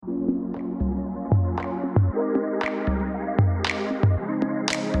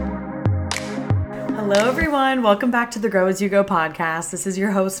Hello, everyone. Welcome back to the Grow As You Go podcast. This is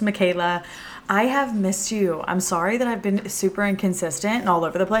your host, Michaela. I have missed you. I'm sorry that I've been super inconsistent and all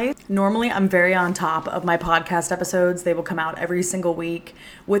over the place. Normally, I'm very on top of my podcast episodes. They will come out every single week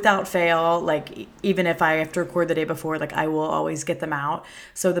without fail. Like, even if I have to record the day before, like, I will always get them out.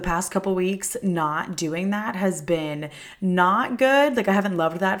 So the past couple weeks, not doing that has been not good. Like, I haven't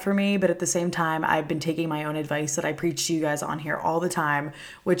loved that for me, but at the same time, I've been taking my own advice that I preach to you guys on here all the time,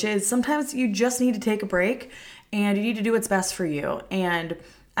 which is sometimes you just need to take a break and you need to do what's best for you. And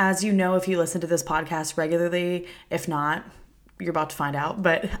as you know, if you listen to this podcast regularly, if not, you're about to find out,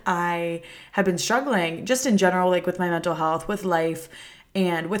 but I have been struggling just in general, like with my mental health, with life,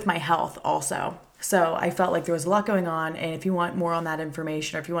 and with my health also. So I felt like there was a lot going on, and if you want more on that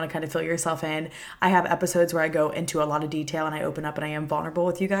information, or if you want to kind of fill yourself in, I have episodes where I go into a lot of detail and I open up and I am vulnerable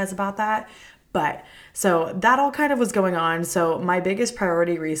with you guys about that. But so that all kind of was going on. So my biggest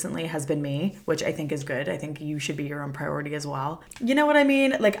priority recently has been me, which I think is good. I think you should be your own priority as well. You know what I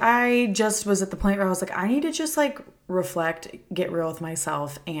mean? Like, I just was at the point where I was like, I need to just like reflect, get real with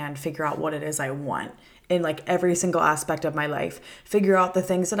myself, and figure out what it is I want in like every single aspect of my life. Figure out the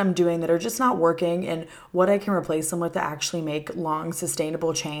things that I'm doing that are just not working and what I can replace them with to actually make long,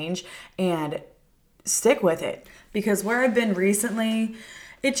 sustainable change and stick with it. Because where I've been recently,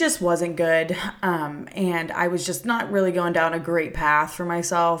 it just wasn't good. And I was just not really going down a great path for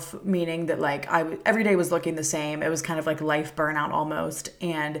myself, meaning that like every day was looking the same. It was kind of like life burnout almost.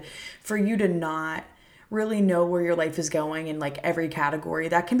 And for you to not really know where your life is going in like every category,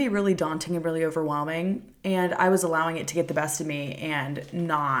 that can be really daunting and really overwhelming. And I was allowing it to get the best of me and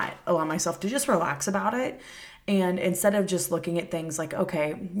not allow myself to just relax about it. And instead of just looking at things like,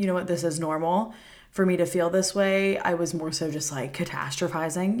 okay, you know what, this is normal for me to feel this way, I was more so just like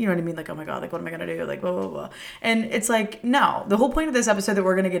catastrophizing. You know what I mean? Like, oh my God, like, what am I going to do? Like, blah, blah, blah. And it's like, no, the whole point of this episode that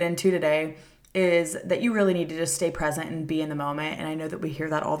we're going to get into today is that you really need to just stay present and be in the moment. And I know that we hear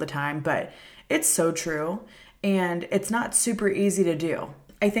that all the time, but it's so true. And it's not super easy to do.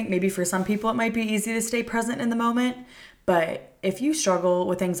 I think maybe for some people it might be easy to stay present in the moment. But if you struggle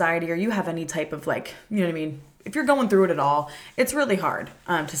with anxiety or you have any type of like, you know what I mean? If you're going through it at all, it's really hard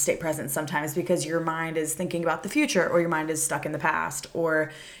to stay present sometimes because your mind is thinking about the future, or your mind is stuck in the past,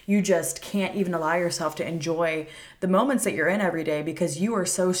 or you just can't even allow yourself to enjoy the moments that you're in every day because you are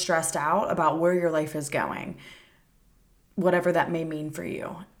so stressed out about where your life is going, whatever that may mean for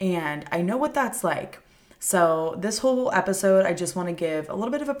you. And I know what that's like. So this whole episode, I just want to give a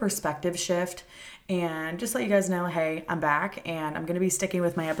little bit of a perspective shift and just let you guys know, hey, I'm back and I'm going to be sticking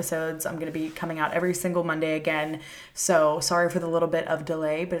with my episodes. I'm going to be coming out every single Monday again. So sorry for the little bit of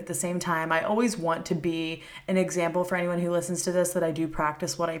delay, but at the same time, I always want to be an example for anyone who listens to this that I do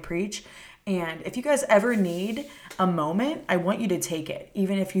practice what I preach. And if you guys ever need a moment, I want you to take it,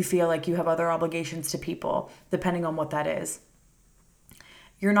 even if you feel like you have other obligations to people, depending on what that is.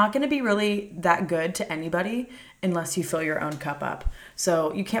 You're not going to be really that good to anybody unless you fill your own cup up.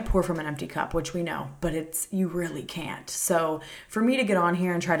 So you can't pour from an empty cup, which we know, but you really can't. So for me to get on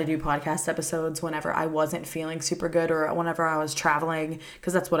here and try to do podcast episodes whenever I wasn't feeling super good or whenever I was traveling,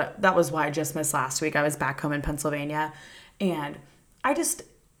 because that was why I just missed last week. I was back home in Pennsylvania, and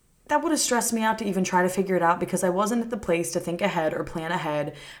that would have stressed me out to even try to figure it out because I wasn't at the place to think ahead or plan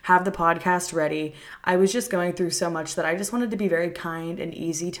ahead, have the podcast ready. I was just going through so much that I just wanted to be very kind and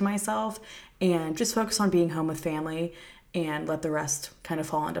easy to myself and just focus on being home with family and let the rest kind of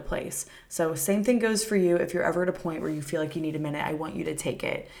fall into place. So same thing goes for you. If you're ever at a point where you feel like you need a minute, I want you to take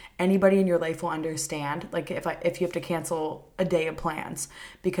it. Anybody in your life will understand, like if you have to cancel a day of plans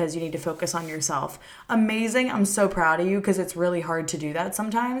because you need to focus on yourself. Amazing. I'm so proud of you because it's really hard to do that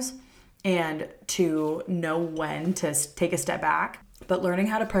sometimes and to know when to take a step back. But learning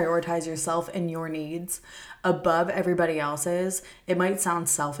how to prioritize yourself and your needs above everybody else's, it might sound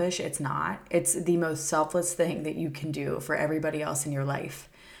selfish. It's not. It's the most selfless thing that you can do for everybody else in your life.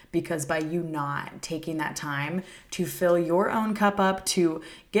 Because by you not taking that time to fill your own cup up, to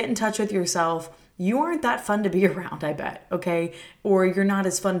get in touch with yourself, you aren't that fun to be around, I bet, okay? Or you're not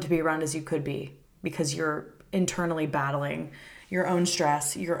as fun to be around as you could be because you're internally battling your own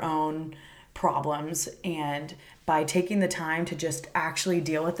stress, your own problems, and by taking the time to just actually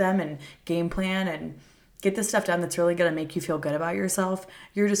deal with them and game plan and get the stuff done that's really going to make you feel good about yourself,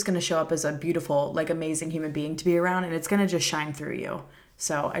 you're just going to show up as a beautiful, like amazing human being to be around, and it's going to just shine through you.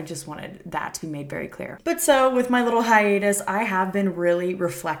 So I just wanted that to be made very clear. But so with my little hiatus, I have been really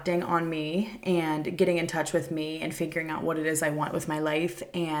reflecting on me and getting in touch with me and figuring out what it is I want with my life.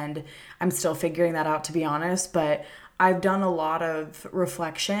 And I'm still figuring that out, to be honest, but I've done a lot of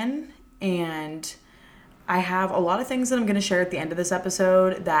reflection and I have a lot of things that I'm going to share at the end of this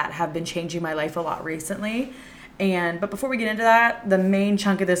episode that have been changing my life a lot recently. But before we get into that, the main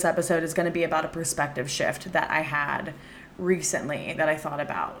chunk of this episode is going to be about a perspective shift that I had recently that I thought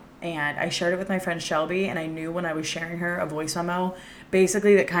about. And I shared it with my friend Shelby, and I knew when I was sharing her a voice memo,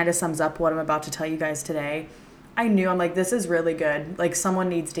 basically that kind of sums up what I'm about to tell you guys today. I knew, I'm like, this is really good. Like, someone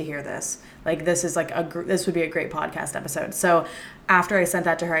needs to hear this. Like, this is like this would be a great podcast episode. So after I sent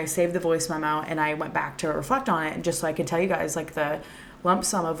that to her, I saved the voice memo and I went back to reflect on it, and just so I could tell you guys like the lump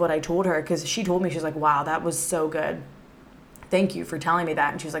sum of what I told her, because she told me, she's like, wow, that was so good. Thank you for telling me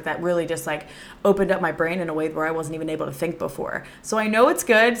that. And she was like, that really just like opened up my brain in a way where I wasn't even able to think before. So I know it's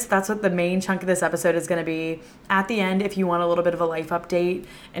good. So that's what the main chunk of this episode is going to be. At the end, if you want a little bit of a life update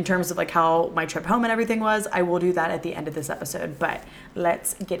in terms of like how my trip home and everything was, I will do that at the end of this episode, but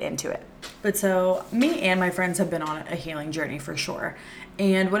let's get into it. But so me and my friends have been on a healing journey for sure.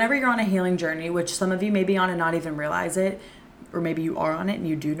 And whenever you're on a healing journey, which some of you may be on and not even realize it, or maybe you are on it and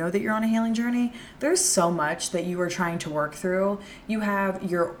you do know that you're on a healing journey, there's so much that you are trying to work through. You have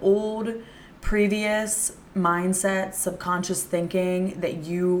your old, previous mindset, subconscious thinking that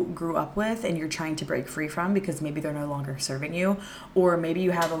you grew up with and you're trying to break free from because maybe they're no longer serving you. Or maybe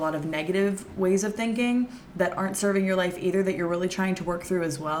you have a lot of negative ways of thinking that aren't serving your life either that you're really trying to work through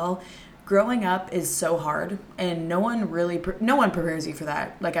as well. Growing up is so hard, and no one prepares you for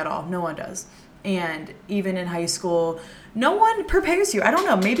that, like at all. No one does. And even in high school, no one prepares you. I don't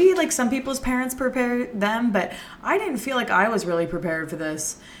know, maybe like some people's parents prepare them, but I didn't feel like I was really prepared for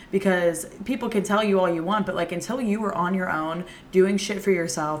this, because people can tell you all you want, but like until you were on your own, doing shit for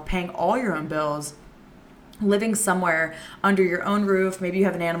yourself, paying all your own bills, living somewhere under your own roof, maybe you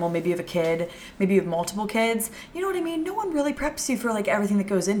have an animal, maybe you have a kid, maybe you have multiple kids, you know what I mean? No one really preps you for like everything that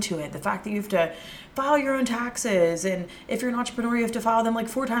goes into it. The fact that you have to file your own taxes, and if you're an entrepreneur, you have to file them like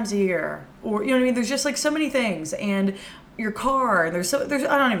 4 times a year, or, you know what I mean? There's just like so many things, and your car, there's I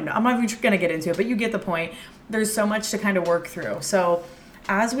don't even know. I'm not even going to get into it, but you get the point. There's so much to kind of work through. So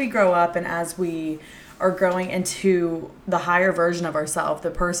as we grow up and as we are growing into the higher version of ourselves, the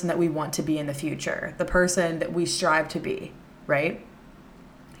person that we want to be in the future, the person that we strive to be, right?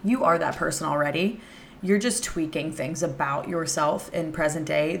 You are that person already. You're just tweaking things about yourself in present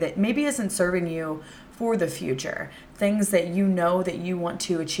day that maybe isn't serving you for the future. Things that you know that you want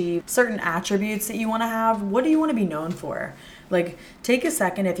to achieve, certain attributes that you want to have. What do you want to be known for? Like, take a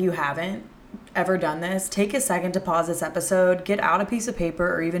second, if you haven't ever done this, take a second to pause this episode, get out a piece of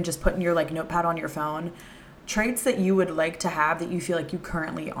paper, or even just put in your like notepad on your phone, traits that you would like to have that you feel like you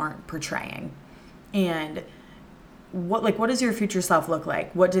currently aren't portraying. And what does your future self look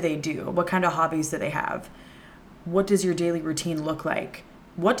like? What do they do? What kind of hobbies do they have? What does your daily routine look like?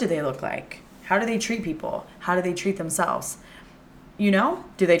 What do they look like? How do they treat people? How do they treat themselves? You know,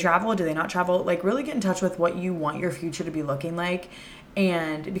 do they travel? Do they not travel? Like, really get in touch with what you want your future to be looking like.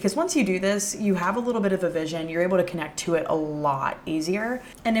 And because once you do this, you have a little bit of a vision, you're able to connect to it a lot easier.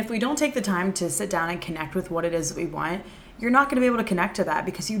 And if we don't take the time to sit down and connect with what it is that we want, you're not going to be able to connect to that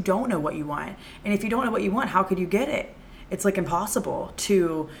because you don't know what you want. And if you don't know what you want, how could you get it? It's like impossible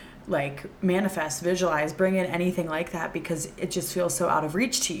to like manifest, visualize, bring in anything like that because it just feels so out of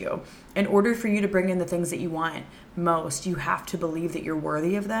reach to you. In order for you to bring in the things that you want most, you have to believe that you're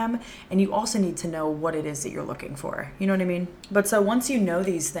worthy of them, and you also need to know what it is that you're looking for. You know what I mean? But so once you know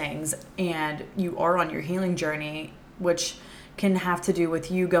these things and you are on your healing journey, which can have to do with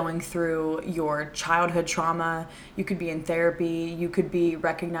you going through your childhood trauma. You could be in therapy. You could be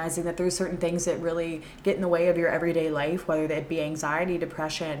recognizing that there's certain things that really get in the way of your everyday life, whether that be anxiety,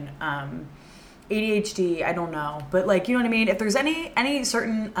 depression, ADHD, I don't know. But like, you know what I mean? If there's any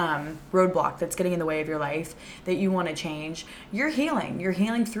certain roadblock that's getting in the way of your life that you want to change, you're healing. You're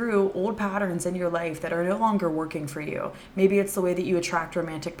healing through old patterns in your life that are no longer working for you. Maybe it's the way that you attract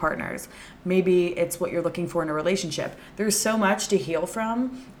romantic partners. Maybe it's what you're looking for in a relationship. There's so much to heal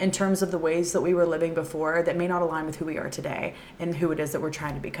from in terms of the ways that we were living before that may not align with who we are today and who it is that we're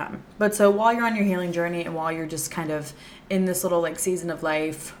trying to become. But so while you're on your healing journey and while you're just kind of in this little like season of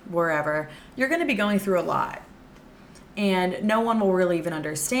life, wherever, you're going to be going through a lot. And no one will really even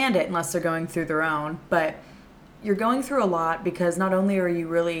understand it unless they're going through their own. But you're going through a lot because not only are you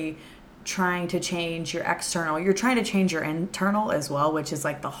really trying to change your external, you're trying to change your internal as well, which is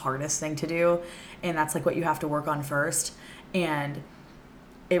like the hardest thing to do. And that's like what you have to work on first. And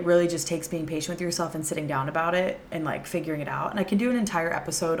it really just takes being patient with yourself and sitting down about it and like figuring it out. And I can do an entire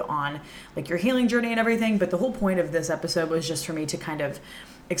episode on like your healing journey and everything. But the whole point of this episode was just for me to kind of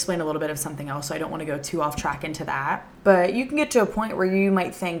explain a little bit of something else. So I don't want to go too off track into that. But you can get to a point where you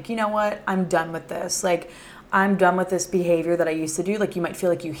might think, you know what, I'm done with this. Like, I'm done with this behavior that I used to do. Like you might feel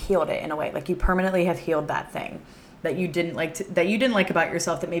like you healed it in a way, like you permanently have healed that thing that you didn't like about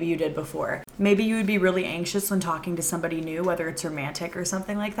yourself that maybe you did before. Maybe you would be really anxious when talking to somebody new, whether it's romantic or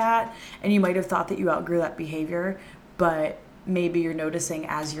something like that, and you might have thought that you outgrew that behavior, but maybe you're noticing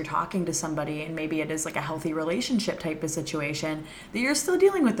as you're talking to somebody, and maybe it is like a healthy relationship type of situation, that you're still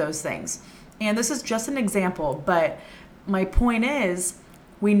dealing with those things. And this is just an example, but my point is,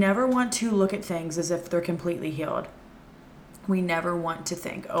 we never want to look at things as if they're completely healed. We never want to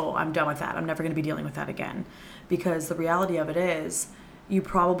think, oh, I'm done with that. I'm never going to be dealing with that again. Because the reality of it is, you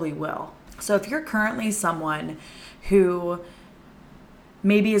probably will. So if you're currently someone who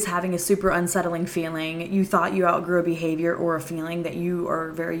maybe is having a super unsettling feeling, you thought you outgrew a behavior or a feeling that you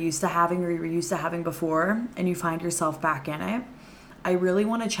are very used to having or you were used to having before, and you find yourself back in it, I really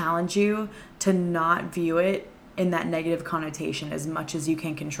want to challenge you to not view it in that negative connotation as much as you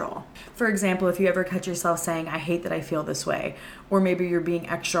can control. For example, if you ever catch yourself saying, I hate that I feel this way, or maybe you're being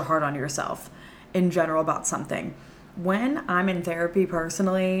extra hard on yourself in general about something. When I'm in therapy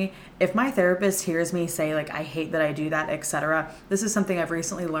personally, if my therapist hears me say like, I hate that I do that, etc., this is something I've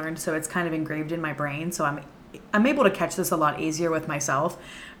recently learned, so it's kind of engraved in my brain, so I'm able to catch this a lot easier with myself,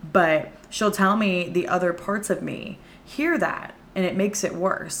 but she'll tell me the other parts of me hear that, and it makes it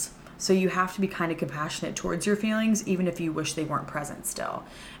worse. So you have to be kind of compassionate towards your feelings, even if you wish they weren't present still.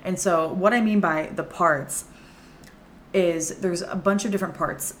 And so what I mean by the parts is there's a bunch of different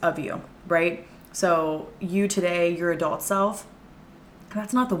parts of you, right? So you today, your adult self,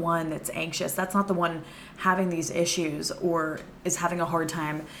 that's not the one that's anxious. That's not the one having these issues or is having a hard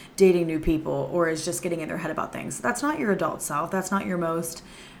time dating new people or is just getting in their head about things. That's not your adult self. That's not your most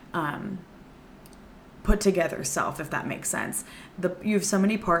put together self, if that makes sense. You have so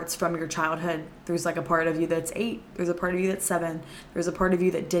many parts from your childhood. There's like a part of you that's 8. There's a part of you that's 7. There's a part of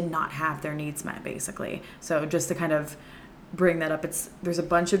you that did not have their needs met, basically. So just to kind of bring that up, there's a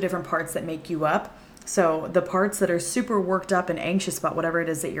bunch of different parts that make you up. So the parts that are super worked up and anxious about whatever it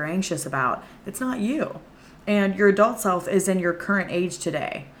is that you're anxious about, it's not you. And your adult self is in your current age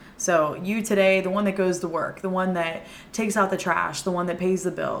today. So you today, the one that goes to work, the one that takes out the trash, the one that pays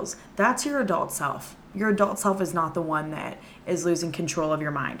the bills, that's your adult self. Your adult self is not the one that is losing control of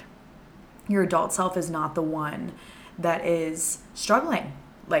your mind. Your adult self is not the one that is struggling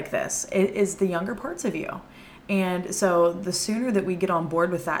like this. It is the younger parts of you. And so the sooner that we get on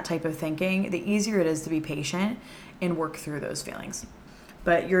board with that type of thinking, the easier it is to be patient and work through those feelings.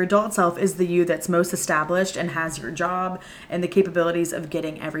 But your adult self is the you that's most established and has your job and the capabilities of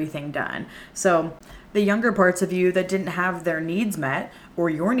getting everything done. So the younger parts of you that didn't have their needs met or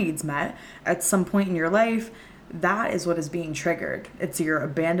your needs met at some point in your life, that is what is being triggered. It's your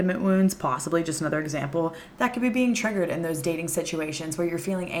abandonment wounds, possibly just another example, that could be being triggered in those dating situations where you're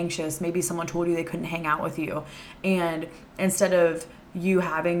feeling anxious. Maybe someone told you they couldn't hang out with you. And instead of you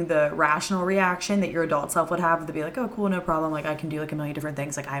having the rational reaction that your adult self would have to be like, oh, cool, no problem. Like I can do like a million different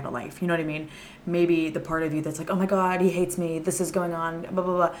things. Like I have a life. You know what I mean? Maybe the part of you that's like, oh my God, he hates me. This is going on, blah, blah,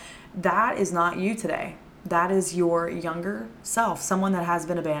 blah. That is not you today. That is your younger self, someone that has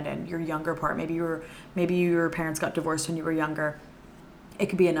been abandoned, your younger part. Maybe your parents got divorced when you were younger. It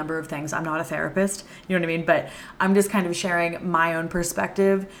could be a number of things. I'm not a therapist, you know what I mean? But I'm just kind of sharing my own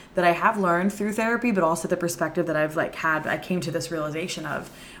perspective that I have learned through therapy, but also the perspective that I've I came to this realization of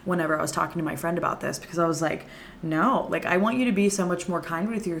whenever I was talking to my friend about this, because I was like, no, like I want you to be so much more kind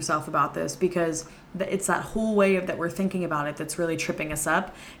with yourself about this, because it's that whole way of that we're thinking about it that's really tripping us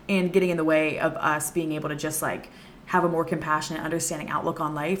up and getting in the way of us being able to just like have a more compassionate, understanding outlook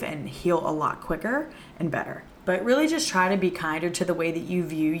on life and heal a lot quicker and better. But really just try to be kinder to the way that you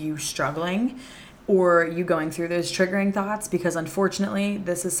view you struggling or you going through those triggering thoughts, because unfortunately,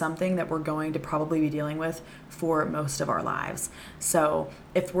 this is something that we're going to probably be dealing with for most of our lives. So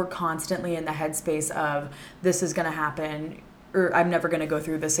if we're constantly in the headspace of this is going to happen, or I'm never going to go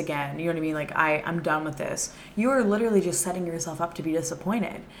through this again, you know what I mean? Like I'm done with this. You are literally just setting yourself up to be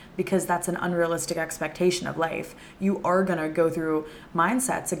disappointed, because that's an unrealistic expectation of life. You are going to go through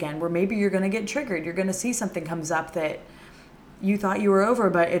mindsets again where maybe you're going to get triggered. You're going to see something comes up that you thought you were over,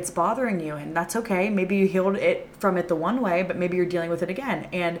 but it's bothering you, and that's okay. Maybe you healed it from it the one way, but maybe you're dealing with it again,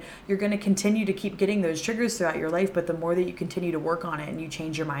 and you're going to continue to keep getting those triggers throughout your life. But the more that you continue to work on it and you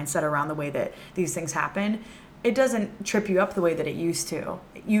change your mindset around the way that these things happen, it doesn't trip you up the way that it used to.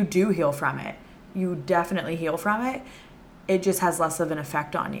 You do heal from it. You definitely heal from it. It just has less of an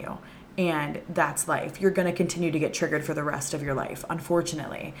effect on you. And that's life. You're going to continue to get triggered for the rest of your life,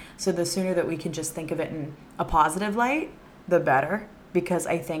 unfortunately. So the sooner that we can just think of it in a positive light, the better. Because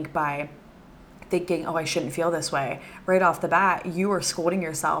I think by thinking, oh, I shouldn't feel this way. Right off the bat, you are scolding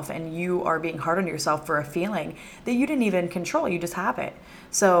yourself and you are being hard on yourself for a feeling that you didn't even control. You just have it.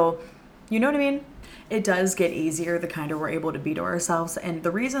 So, you know what I mean? It does get easier the kinder we're able to be to ourselves. And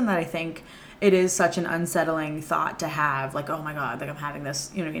the reason that I think it is such an unsettling thought to have, like, oh my God, like I'm having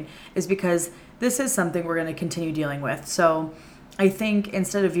this, you know what I mean, is because this is something we're going to continue dealing with. So I think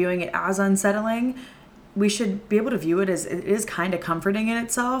instead of viewing it as unsettling, we should be able to view it as it is kind of comforting in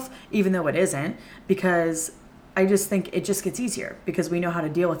itself, even though it isn't, because I just think it just gets easier because we know how to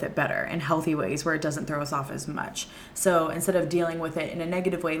deal with it better in healthy ways where it doesn't throw us off as much. So instead of dealing with it in a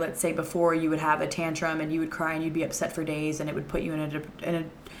negative way, let's say before you would have a tantrum and you would cry and you'd be upset for days and it would put you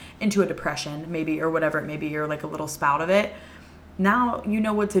into a depression maybe, or whatever it may be, or like a little spout of it. Now you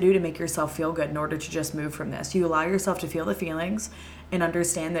know what to do to make yourself feel good in order to just move from this. You allow yourself to feel the feelings and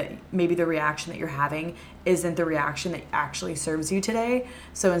understand that maybe the reaction that you're having isn't the reaction that actually serves you today.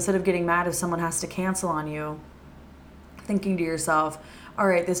 So instead of getting mad if someone has to cancel on you, thinking to yourself, all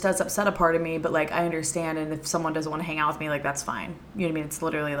right, this does upset a part of me, but like I understand, and if someone doesn't want to hang out with me, like that's fine. You know what I mean? It's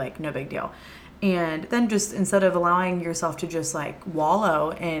literally like no big deal. And then just instead of allowing yourself to just like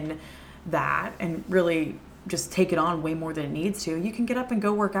wallow in that and really just take it on way more than it needs to, you can get up and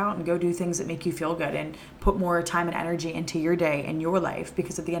go work out and go do things that make you feel good and put more time and energy into your day and your life,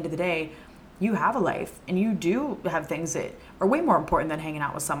 because at the end of the day, you have a life and you do have things that are way more important than hanging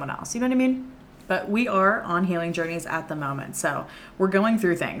out with someone else. You know what I mean? But we are on healing journeys at the moment. So we're going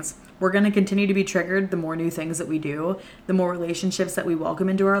through things. We're going to continue to be triggered the more new things that we do, the more relationships that we welcome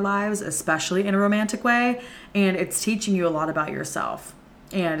into our lives, especially in a romantic way. And it's teaching you a lot about yourself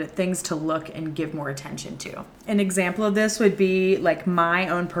and things to look and give more attention to. An example of this would be like my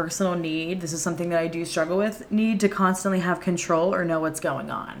own personal need. This is something that I do struggle with, need to constantly have control or know what's going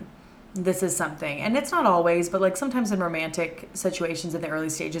on. This is something, and it's not always, but like sometimes in romantic situations in the early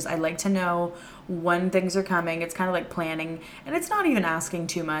stages, I like to know when things are coming. It's kind of like planning, and it's not even asking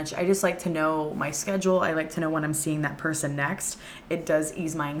too much. I just like to know my schedule. I like to know when I'm seeing that person next. It does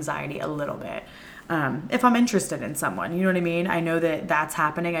ease my anxiety a little bit. If I'm interested in someone, you know what I mean? I know that that's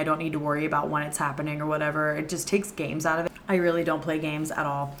happening. I don't need to worry about when it's happening or whatever. It just takes games out of it. I really don't play games at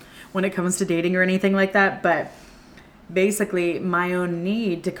all when it comes to dating or anything like that, but basically my own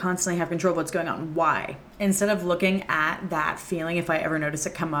need to constantly have control of what's going on. Why? Instead of looking at that feeling, if I ever notice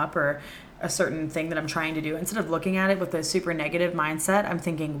it come up or a certain thing that I'm trying to do, instead of looking at it with a super negative mindset, I'm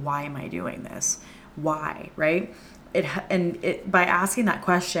thinking, why am I doing this? Why? Right? By asking that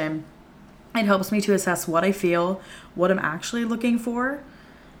question, it helps me to assess what I feel, what I'm actually looking for,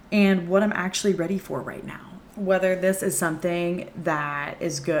 and what I'm actually ready for right now. Whether this is something that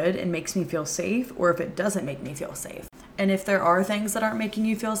is good and makes me feel safe, or if it doesn't make me feel safe. And if there are things that aren't making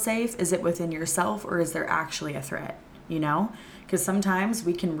you feel safe, is it within yourself or is there actually a threat? You know? Because sometimes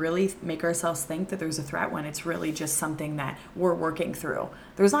we can really make ourselves think that there's a threat when it's really just something that we're working through.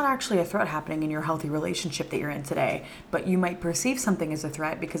 There's not actually a threat happening in your healthy relationship that you're in today, but you might perceive something as a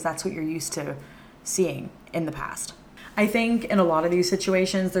threat because that's what you're used to seeing in the past. I think in a lot of these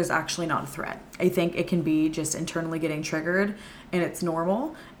situations, there's actually not a threat. I think it can be just internally getting triggered, and it's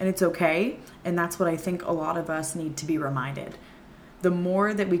normal and it's okay. And that's what I think a lot of us need to be reminded. The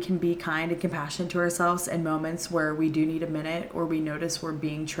more that we can be kind and compassionate to ourselves in moments where we do need a minute or we notice we're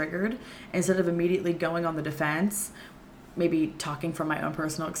being triggered, instead of immediately going on the defense, maybe talking from my own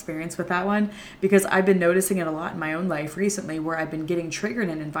personal experience with that one, because I've been noticing it a lot in my own life recently where I've been getting triggered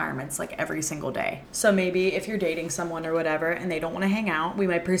in environments like every single day. So maybe if you're dating someone or whatever and they don't want to hang out, we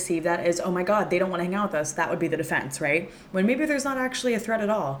might perceive that as, oh my God, they don't want to hang out with us. That would be the defense, right? When maybe there's not actually a threat at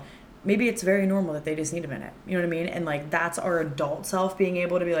all. Maybe it's very normal that they just need a minute. You know what I mean? And like that's our adult self being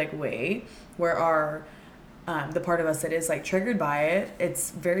able to be like, wait, where are the part of us that is like triggered by it?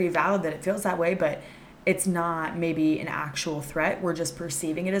 It's very valid that it feels that way, but it's not maybe an actual threat. We're just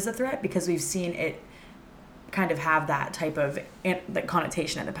perceiving it as a threat because we've seen it kind of have that type of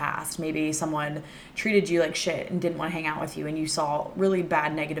connotation in the past. Maybe someone treated you like shit and didn't want to hang out with you, and you saw really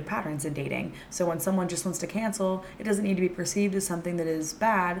bad negative patterns in dating. So when someone just wants to cancel, it doesn't need to be perceived as something that is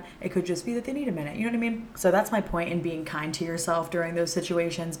bad. It could just be that they need a minute. You know what I mean? So that's my point in being kind to yourself during those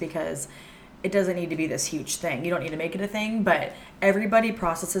situations, because it doesn't need to be this huge thing. You don't need to make it a thing, but everybody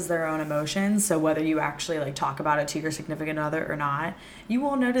processes their own emotions. So whether you actually like talk about it to your significant other or not, you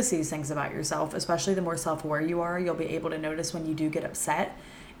will notice these things about yourself, especially the more self-aware you are. You'll be able to notice when you do get upset,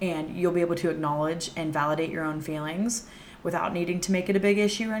 and you'll be able to acknowledge and validate your own feelings without needing to make it a big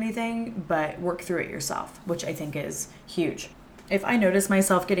issue or anything, but work through it yourself, which I think is huge. If I notice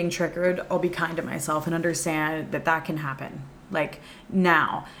myself getting triggered, I'll be kind to myself and understand that that can happen. Like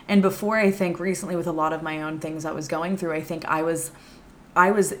now. And before, I think recently with a lot of my own things I was going through, I think I was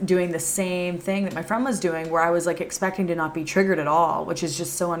I was doing the same thing that my friend was doing, where I was like expecting to not be triggered at all, which is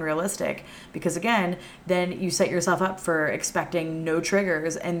just so unrealistic. Because again, then you set yourself up for expecting no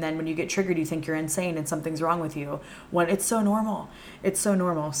triggers. And then when you get triggered, you think you're insane and something's wrong with you, when it's so normal. It's so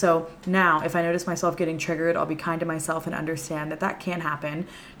normal. So now if I notice myself getting triggered, I'll be kind to myself and understand that that can happen.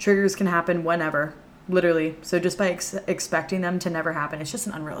 Triggers can happen whenever. Literally. So just by expecting them to never happen, it's just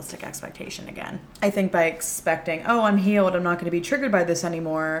an unrealistic expectation again. I think by expecting, oh, I'm healed, I'm not going to be triggered by this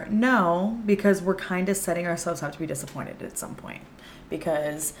anymore. No, because we're kind of setting ourselves up to be disappointed at some point.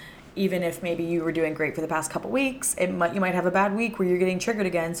 Because even if maybe you were doing great for the past couple weeks, you might have a bad week where you're getting triggered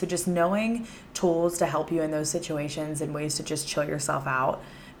again. So just knowing tools to help you in those situations and ways to just chill yourself out.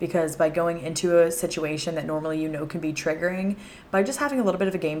 Because by going into a situation that normally can be triggering, by just having a little bit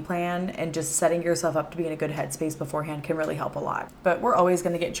of a game plan and just setting yourself up to be in a good headspace beforehand can really help a lot. But we're always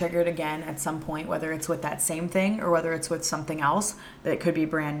going to get triggered again at some point, whether it's with that same thing or whether it's with something else that could be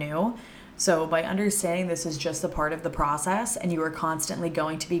brand new. So by understanding this is just a part of the process and you are constantly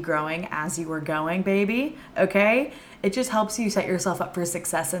going to be growing as you are going, baby, okay? It just helps you set yourself up for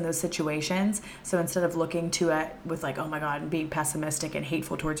success in those situations. So instead of looking to it with like, oh my God, and being pessimistic and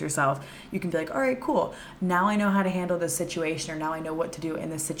hateful towards yourself, you can be like, all right, cool. Now I know how to handle this situation, or now I know what to do in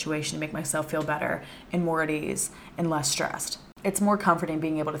this situation to make myself feel better and more at ease and less stressed. It's more comforting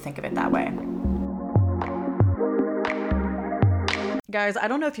being able to think of it that way. Guys, I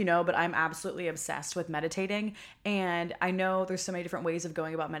don't know if you know, but I'm absolutely obsessed with meditating. And I know there's so many different ways of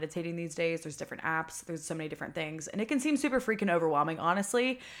going about meditating these days. There's different apps. There's so many different things. And it can seem super freaking overwhelming,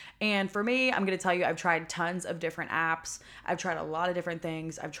 honestly. And for me, I'm going to tell you, I've tried tons of different apps. I've tried a lot of different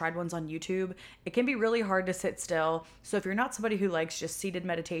things. I've tried ones on YouTube. It can be really hard to sit still. So if you're not somebody who likes just seated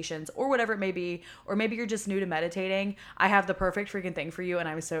meditations or whatever it may be, or maybe you're just new to meditating, I have the perfect freaking thing for you. And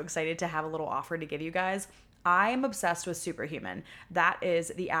I'm so excited to have a little offer to give you guys. I am obsessed with Superhuman. That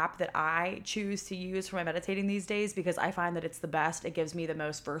is the app that I choose to use for my meditating these days because I find that it's the best. It gives me the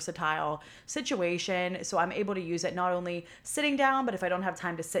most versatile situation. So I'm able to use it not only sitting down, but if I don't have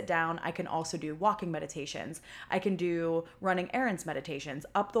time to sit down, I can also do walking meditations. I can do running errands meditations,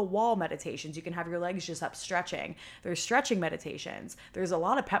 up the wall meditations. You can have your legs just up stretching. There's stretching meditations. There's a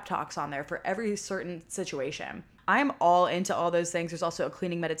lot of pep talks on there for every certain situation. I'm all into all those things. There's also a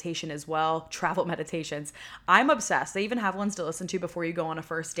cleaning meditation as well, travel meditations. I'm obsessed. They even have ones to listen to before you go on a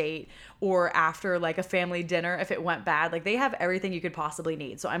first date or after like a family dinner if it went bad. Like they have everything you could possibly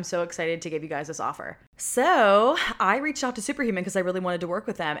need. So I'm so excited to give you guys this offer. So I reached out to Superhuman because I really wanted to work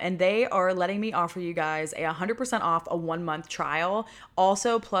with them, and they are letting me offer you guys a 100% off a 1-month trial,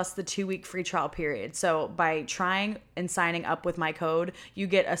 also plus the 2-week free trial period. So by trying and signing up with my code, you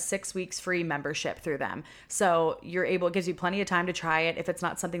get a 6 weeks free membership through them. So it gives you plenty of time to try it. If it's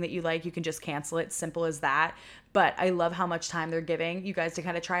not something that you like, you can just cancel it. Simple as that. But I love how much time they're giving you guys to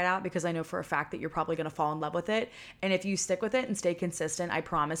kind of try it out because I know for a fact that you're probably going to fall in love with it. And if you stick with it and stay consistent, I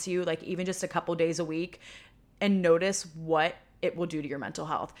promise you, like even just a couple days a week, and notice what it will do to your mental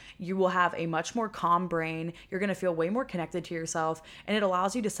health. You will have a much more calm brain. You're going to feel way more connected to yourself. And it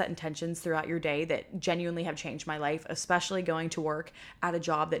allows you to set intentions throughout your day that genuinely have changed my life, especially going to work at a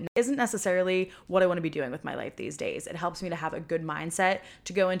job that isn't necessarily what I want to be doing with my life these days. It helps me to have a good mindset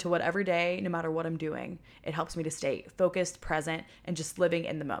to go into whatever day, no matter what I'm doing. It helps me to stay focused, present, and just living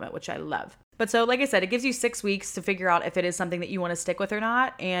in the moment, which I love. But so, like I said, it gives you 6 weeks to figure out if it is something that you want to stick with or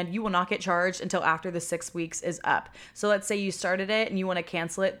not, and you will not get charged until after the 6 weeks is up. So let's say you started it and you want to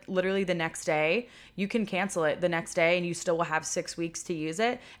cancel it literally the next day. You can cancel it the next day and you still will have 6 weeks to use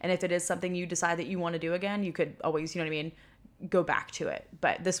it. And if it is something you decide that you want to do again, you could always, go back to it.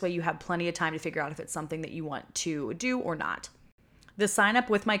 But this way you have plenty of time to figure out if it's something that you want to do or not. The sign up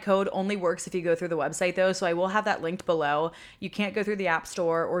with my code only works if you go through the website though, so I will have that linked below. You can't go through the App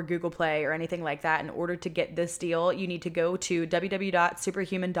Store or Google Play or anything like that. In order to get this deal, you need to go to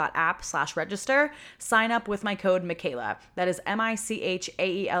www.superhuman.app/register, sign up with my code Michaela. That is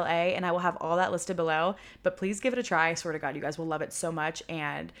MICHAELA, and I will have all that listed below. But please give it a try. I swear to God, you guys will love it so much,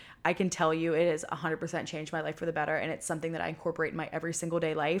 and I can tell you it has 100% changed my life for the better, and it's something that I incorporate in my every single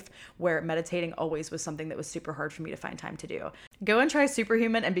day life, where meditating always was something that was super hard for me to find time to do. Go and try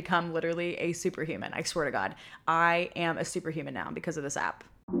Superhuman and become literally a superhuman. I swear to God, I am a superhuman now because of this app.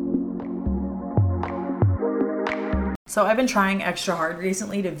 So I've been trying extra hard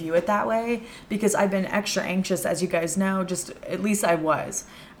recently to view it that way because I've been extra anxious, as you guys know, just at least I was.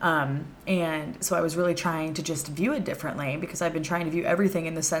 And so I was really trying to just view it differently because I've been trying to view everything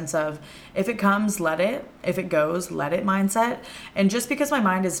in the sense of if it comes, let it. If it goes, let it mindset. And just because my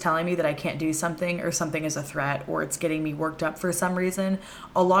mind is telling me that I can't do something or something is a threat or it's getting me worked up for some reason,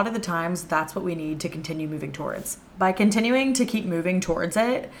 a lot of the times that's what we need to continue moving towards. By continuing to keep moving towards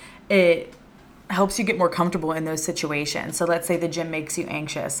it, it helps you get more comfortable in those situations. So let's say the gym makes you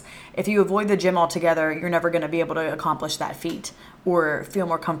anxious. If you avoid the gym altogether, you're never going to be able to accomplish that feat or feel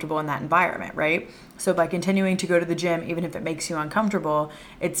more comfortable in that environment, right? So by continuing to go to the gym, even if it makes you uncomfortable,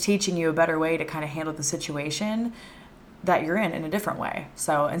 it's teaching you a better way to kind of handle the situation that you're in a different way.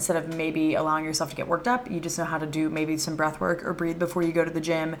 So instead of maybe allowing yourself to get worked up, you just know how to do maybe some breath work or breathe before you go to the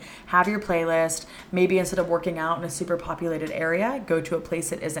gym. Have your playlist. Maybe instead of working out in a super populated area, go to a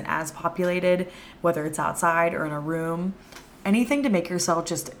place that isn't as populated, whether it's outside or in a room. Anything to make yourself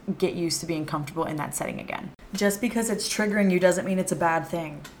just get used to being comfortable in that setting again. Just because it's triggering you doesn't mean it's a bad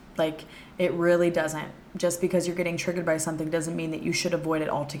thing. Like, it really doesn't. Just because you're getting triggered by something doesn't mean that you should avoid it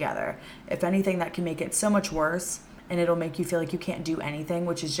altogether. If anything, that can make it so much worse. And it'll make you feel like you can't do anything,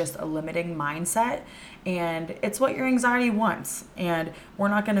 which is just a limiting mindset. And it's what your anxiety wants. And we're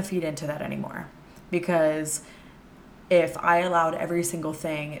not going to feed into that anymore. Because if I allowed every single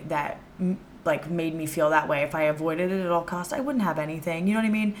thing that like made me feel that way, if I avoided it at all costs, I wouldn't have anything. You know what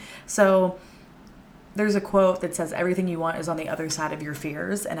I mean? So there's a quote that says everything you want is on the other side of your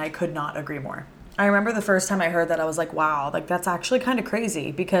fears. And I could not agree more. I remember the first time I heard that, I was like, wow, like that's actually kind of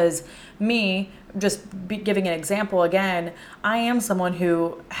crazy because me, giving an example again, I am someone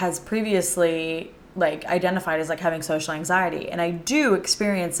who has previously like identified as like having social anxiety. And I do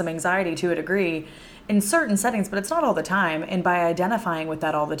experience some anxiety to a degree in certain settings, but it's not all the time. And by identifying with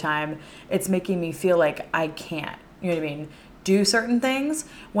that all the time, it's making me feel like I can't, you know what I mean, do certain things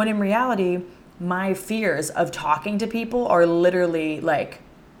when in reality, my fears of talking to people are literally like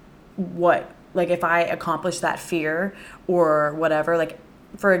like if I accomplish that fear or whatever, like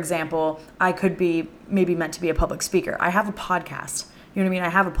for example, I could be maybe meant to be a public speaker. I have a podcast. You know what I mean? I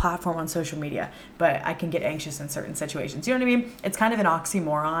have a platform on social media, but I can get anxious in certain situations. You know what I mean? It's kind of an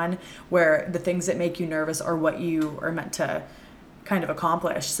oxymoron where the things that make you nervous are what you are meant to kind of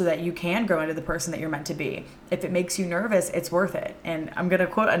accomplish so that you can grow into the person that you're meant to be. If it makes you nervous, it's worth it. And I'm going to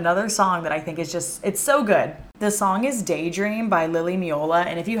quote another song that I think is just, it's so good. The song is Daydream by Lily Miola.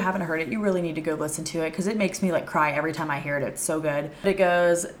 And if you haven't heard it, you really need to go listen to it because it makes me like cry every time I hear it. It's so good. It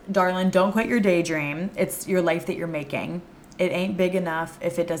goes, darling, don't quit your daydream. It's your life that you're making. It ain't big enough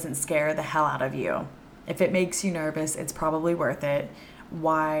if it doesn't scare the hell out of you. If it makes you nervous, it's probably worth it.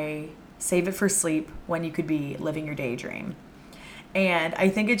 Why save it for sleep when you could be living your daydream? And I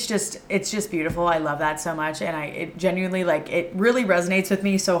think it's just beautiful. I love that so much. And it genuinely, like, it really resonates with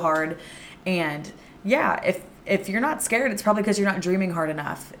me so hard. And yeah, if you're not scared, it's probably because you're not dreaming hard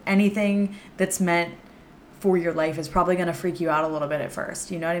enough. Anything that's meant for your life is probably going to freak you out a little bit at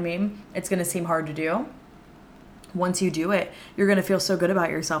first. You know what I mean? It's going to seem hard to do. Once you do it, you're going to feel so good about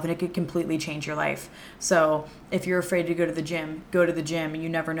yourself and it could completely change your life. So if you're afraid to go to the gym, go to the gym. You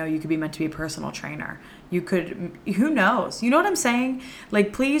never know. You could be meant to be a personal trainer. You could, who knows? You know what I'm saying?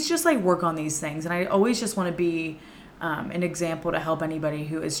 Like, please just like work on these things. And I always just want to be an example to help anybody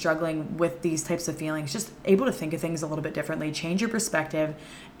who is struggling with these types of feelings, just able to think of things a little bit differently, change your perspective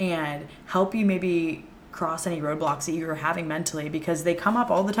and help you maybe cross any roadblocks that you're having mentally, because they come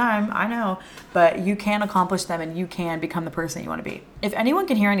up all the time, I know, but you can accomplish them and you can become the person that you want to be. If anyone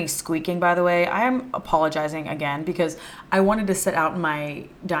can hear any squeaking, by the way, I am apologizing again because I wanted to sit out in my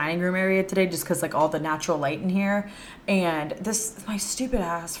dining room area today just because like all the natural light in here, and my stupid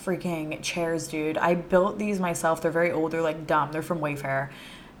ass freaking chairs, dude. I built these myself. They're very old. They're like dumb. They're from Wayfair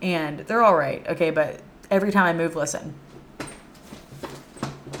and they're all right. Okay. But every time I move, listen.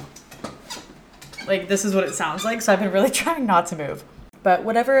 Like, this is what it sounds like, so I've been really trying not to move. But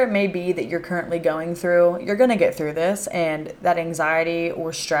whatever it may be that you're currently going through, you're going to get through this, and that anxiety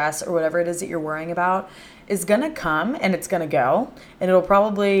or stress or whatever it is that you're worrying about is going to come and it's going to go, and it'll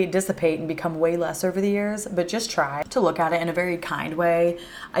probably dissipate and become way less over the years, but just try to look at it in a very kind way.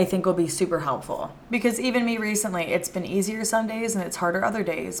 I think will be super helpful, because even me recently, it's been easier some days and it's harder other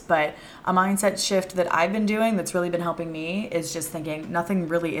days, but a mindset shift that I've been doing that's really been helping me is just thinking nothing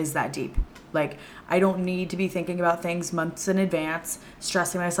really is that deep. Like, I don't need to be thinking about things months in advance,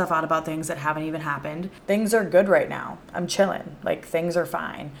 stressing myself out about things that haven't even happened. Things are good right now. I'm chilling. Like, things are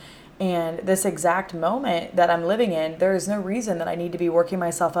fine. And this exact moment that I'm living in, there is no reason that I need to be working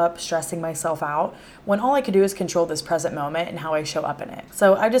myself up, stressing myself out, when all I could do is control this present moment and how I show up in it.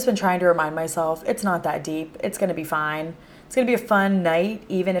 So I've just been trying to remind myself it's not that deep. It's going to be fine. It's going to be a fun night,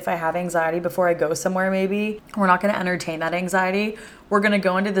 even if I have anxiety before I go somewhere maybe. We're not going to entertain that anxiety. We're going to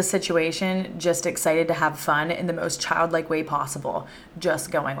go into the situation just excited to have fun in the most childlike way possible,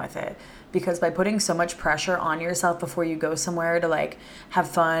 just going with it. Because by putting so much pressure on yourself before you go somewhere to like have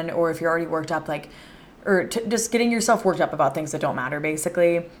fun, or if you're already worked up, like, or just getting yourself worked up about things that don't matter,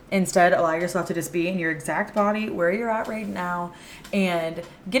 basically. Instead, allow yourself to just be in your exact body where you're at right now and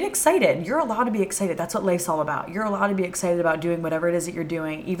get excited. You're allowed to be excited. That's what life's all about. You're allowed to be excited about doing whatever it is that you're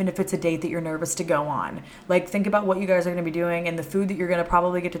doing, even if it's a date that you're nervous to go on. Like, think about what you guys are going to be doing and the food that you're going to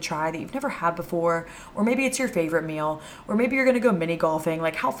probably get to try that you've never had before, or maybe it's your favorite meal, or maybe you're going to go mini golfing.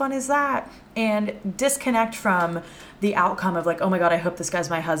 Like, how fun is that? And disconnect from the outcome of like, oh my God, I hope this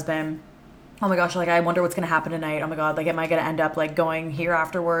guy's my husband. Oh my gosh, like, I wonder what's going to happen tonight. Oh my God, like, am I going to end up, like, going here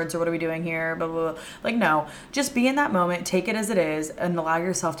afterwards, or what are we doing here? Blah, blah, blah. Like, no. Just be in that moment, take it as it is, and allow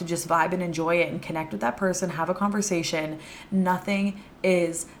yourself to just vibe and enjoy it and connect with that person, have a conversation. Nothing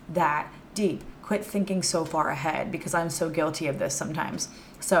is that deep. Quit thinking so far ahead, because I'm so guilty of this sometimes.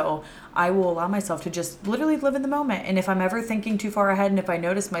 So I will allow myself to just literally live in the moment. And if I'm ever thinking too far ahead, and if I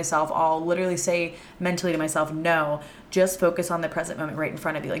notice myself, I'll literally say mentally to myself, no, just focus on the present moment right in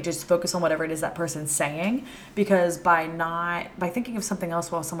front of you. Like, just focus on whatever it is that person's saying, because by thinking of something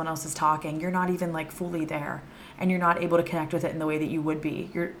else while someone else is talking, you're not even like fully there, and you're not able to connect with it in the way that you would be.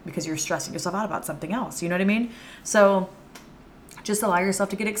 Because you're stressing yourself out about something else. You know what I mean? So just allow yourself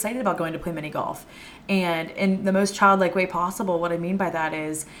to get excited about going to play mini golf. And in the most childlike way possible, what I mean by that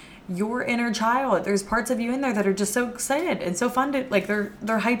is your inner child. There's parts of you in there that are just so excited and so fun to, like, they're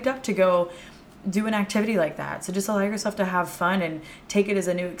hyped up to go do an activity like that. So just allow yourself to have fun and take it as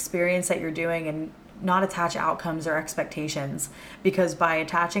a new experience that you're doing, and not attach outcomes or expectations, because by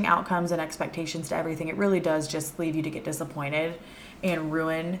attaching outcomes and expectations to everything, it really does just leave you to get disappointed and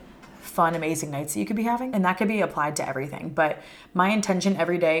ruin fun, amazing nights that you could be having. And that could be applied to everything. But my intention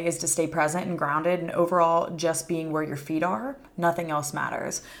every day is to stay present and grounded, and overall just being where your feet are. Nothing else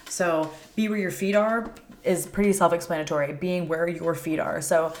matters. So be where your feet are is pretty self-explanatory, being where your feet are.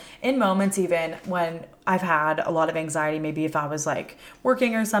 So in moments, even when I've had a lot of anxiety, maybe if I was like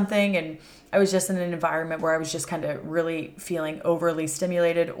working or something and I was just in an environment where I was just kind of really feeling overly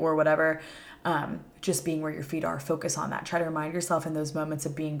stimulated or whatever, just being where your feet are, focus on that. Try to remind yourself in those moments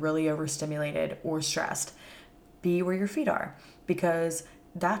of being really overstimulated or stressed, be where your feet are, because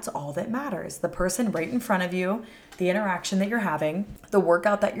that's all that matters. The person right in front of you, the interaction that you're having, the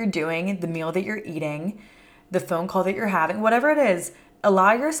workout that you're doing, the meal that you're eating, the phone call that you're having, whatever it is,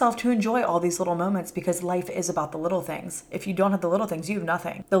 allow yourself to enjoy all these little moments, because life is about the little things. If you don't have the little things, you have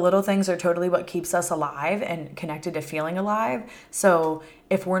nothing. The little things are totally what keeps us alive and connected to feeling alive. So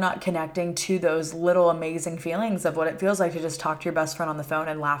if we're not connecting to those little amazing feelings of what it feels like to just talk to your best friend on the phone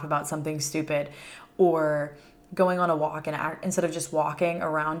and laugh about something stupid, or going on a walk and instead of just walking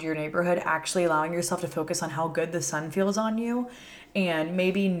around your neighborhood, actually allowing yourself to focus on how good the sun feels on you, and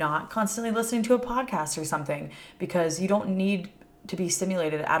maybe not constantly listening to a podcast or something, because you don't need to be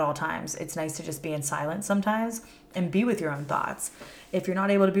stimulated at all times. It's nice to just be in silence sometimes and be with your own thoughts. If you're not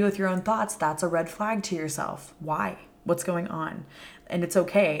able to be with your own thoughts, that's a red flag to yourself. Why? What's going on? And it's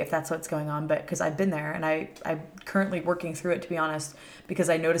okay if that's what's going on, but because I've been there and I'm currently working through it, to be honest, because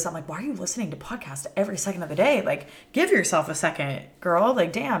I notice I'm like, why are you listening to podcasts every second of the day? Like, give yourself a second, girl.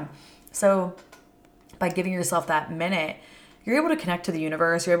 Like, damn. So by giving yourself that minute, you're able to connect to the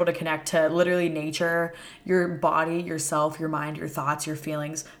universe. You're able to connect to literally nature, your body, yourself, your mind, your thoughts, your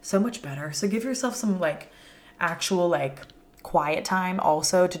feelings so much better. So give yourself some like actual like quiet time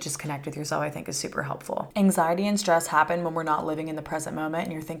also to just connect with yourself. I think is super helpful. Anxiety and stress happen when we're not living in the present moment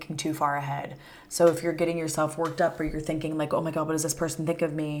and you're thinking too far ahead. So if you're getting yourself worked up, or you're thinking like, oh my God, what does this person think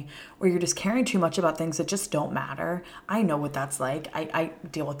of me? Or you're just caring too much about things that just don't matter. I know what that's like. I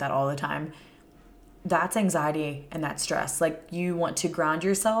deal with that all the time. That's anxiety and that's stress. Like, you want to ground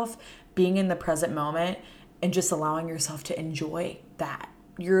yourself, being in the present moment and just allowing yourself to enjoy that.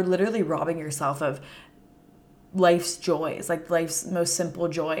 You're literally robbing yourself of life's joys, like life's most simple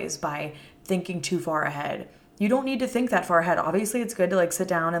joys, by thinking too far ahead. You don't need to think that far ahead. Obviously, it's good to like sit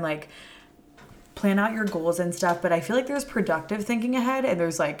down and like plan out your goals and stuff, but I feel like there's productive thinking ahead and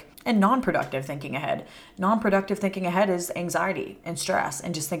there's like and non-productive thinking ahead. Non-productive thinking ahead is anxiety and stress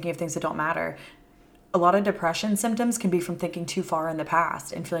and just thinking of things that don't matter. a lot of depression symptoms can be from thinking too far in the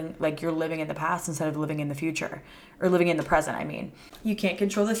past and feeling like you're living in the past instead of living in the future, or living in the present, I mean. You can't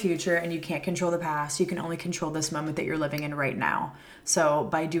control the future and you can't control the past. You can only control this moment that you're living in right now. So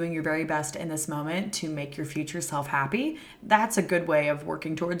by doing your very best in this moment to make your future self happy, that's a good way of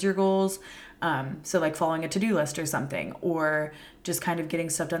working towards your goals. So like following a to-do list or something, or just kind of getting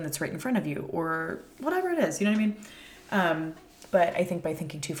stuff done that's right in front of you, or whatever it is, you know what I mean? But I think by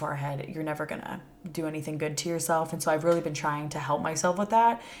thinking too far ahead, you're never going to do anything good to yourself. And so I've really been trying to help myself with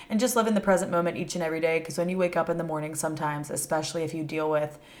that and just live in the present moment each and every day. Because when you wake up in the morning sometimes, especially if you deal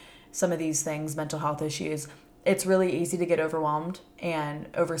with some of these things, mental health issues, it's really easy to get overwhelmed and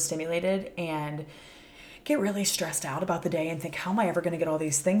overstimulated and get really stressed out about the day and think, how am I ever going to get all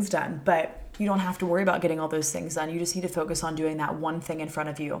these things done? But you don't have to worry about getting all those things done. You just need to focus on doing that one thing in front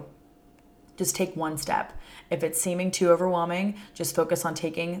of you. Just take one step. If it's seeming too overwhelming, just focus on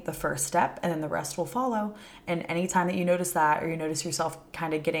taking the first step and then the rest will follow. And anytime that you notice that, or you notice yourself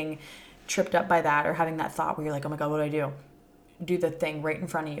kind of getting tripped up by that, or having that thought where you're like, oh my God, what do I do? Do the thing right in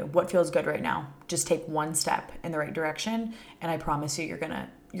front of you. What feels good right now? Just take one step in the right direction. And I promise you,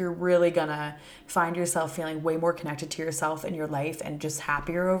 you're really gonna find yourself feeling way more connected to yourself and your life and just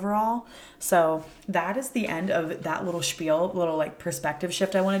happier overall. So that is the end of that little spiel, little like perspective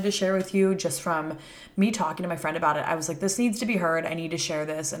shift I wanted to share with you, just from me talking to my friend about it. I was like, this needs to be heard. I need to share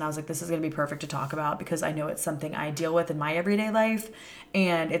this. And I was like, this is gonna be perfect to talk about because I know it's something I deal with in my everyday life.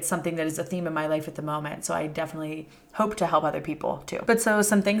 And it's something that is a theme in my life at the moment. So I definitely hope to help other people too. But so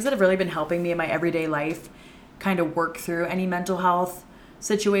some things that have really been helping me in my everyday life kind of work through any mental health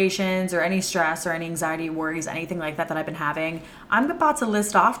situations or any stress or any anxiety, worries, anything like that I've been having, I'm about to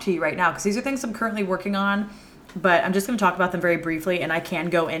list off to you right now because these are things I'm currently working on, but I'm just going to talk about them very briefly, and I can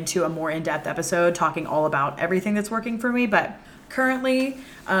go into a more in-depth episode talking all about everything that's working for me. But currently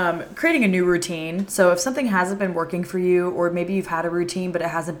creating a new routine. So if something hasn't been working for you, or maybe you've had a routine but it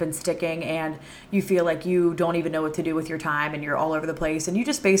hasn't been sticking and you feel like you don't even know what to do with your time and you're all over the place and you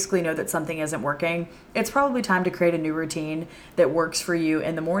just basically know that something isn't working, it's probably time to create a new routine that works for you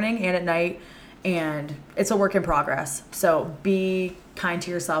in the morning and at night. And it's a work in progress. So be kind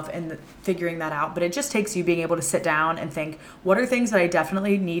to yourself in figuring that out. But it just takes you being able to sit down and think, what are things that I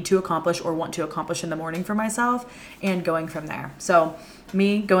definitely need to accomplish or want to accomplish in the morning for myself, and going from there. So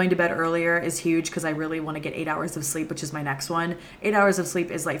me going to bed earlier is huge because I really want to get 8 hours of sleep, which is my next one. 8 hours of sleep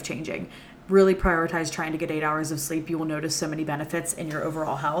is life-changing. Really prioritize trying to get 8 hours of sleep. You will notice so many benefits in your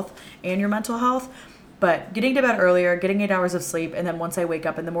overall health and your mental health. But getting to bed earlier, getting 8 hours of sleep, and then once I wake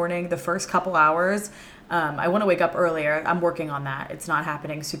up in the morning, the first couple hours, I want to wake up earlier. I'm working on that. It's not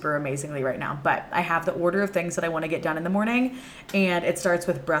happening super amazingly right now, but I have the order of things that I want to get done in the morning, and it starts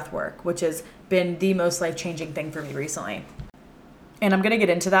with breath work, which has been the most life-changing thing for me recently. And I'm going to get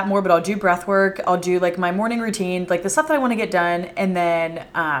into that more, but I'll do breath work. I'll do like my morning routine, like the stuff that I want to get done, and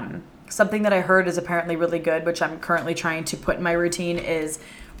then something that I heard is apparently really good, which I'm currently trying to put in my routine, is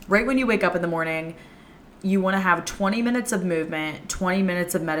right when you wake up in the morning, you want to have 20 minutes of movement, 20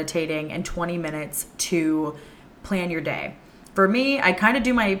 minutes of meditating, and 20 minutes to plan your day. For me, I kind of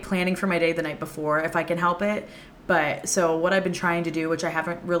do my planning for my day the night before if I can help it. But so what I've been trying to do, which I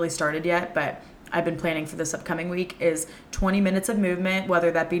haven't really started yet, but I've been planning for this upcoming week, is 20 minutes of movement, whether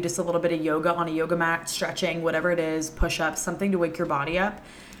that be just a little bit of yoga on a yoga mat, stretching, whatever it is, push-ups, something to wake your body up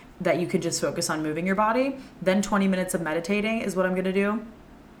that you could just focus on moving your body. Then 20 minutes of meditating is what I'm going to do.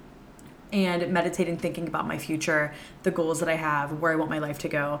 And meditating, thinking about my future, the goals that I have, where I want my life to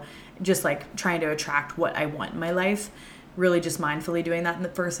go, just like trying to attract what I want in my life, really just mindfully doing that in the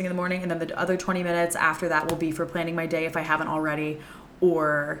first thing in the morning. And then the other 20 minutes after that will be for planning my day if I haven't already,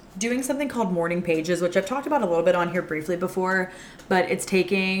 or doing something called morning pages, which I've talked about a little bit on here briefly before, but it's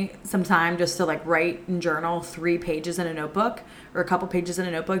taking some time just to like write and journal 3 pages in a notebook, or a couple pages in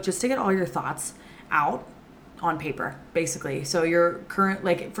a notebook, just to get all your thoughts out on paper, basically. So you're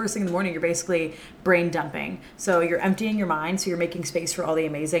first thing in the morning, you're basically brain dumping. So you're emptying your mind. So you're making space for all the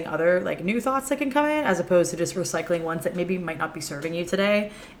amazing other like new thoughts that can come in, as opposed to just recycling ones that maybe might not be serving you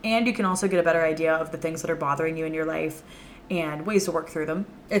today. And you can also get a better idea of the things that are bothering you in your life and ways to work through them.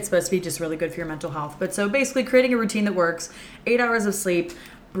 It's supposed to be just really good for your mental health. But so basically creating a routine that works, 8 hours of sleep.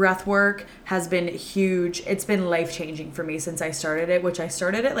 Breath work has been huge. It's been life-changing for me since I started it, which I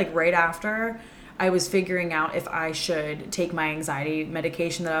started it like right after I was figuring out if I should take my anxiety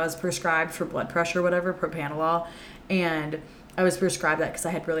medication that I was prescribed for blood pressure, whatever, propanolol. And I was prescribed that because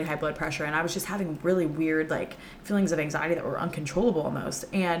I had really high blood pressure, and I was just having really weird like feelings of anxiety that were uncontrollable almost.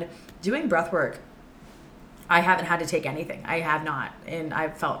 And doing breath work, I haven't had to take anything. I have not. And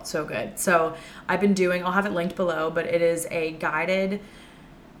I've felt so good. So I've been doing, I'll have it linked below, but it is a guided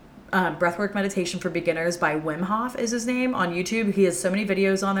Breathwork Meditation for Beginners by Wim Hof is his name on YouTube. He has so many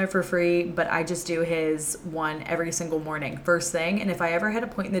videos on there for free, but I just do his one every single morning, first thing. And if I ever hit a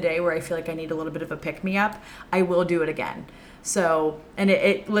point in the day where I feel like I need a little bit of a pick-me-up, I will do it again. So, and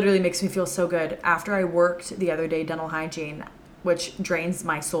it literally makes me feel so good. After I worked the other day dental hygiene, which drains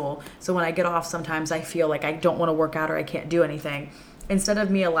my soul. So when I get off, sometimes I feel like I don't want to work out or I can't do anything. Instead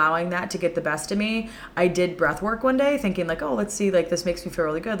of me allowing that to get the best of me, I did breath work one day thinking like, oh, let's see, like this makes me feel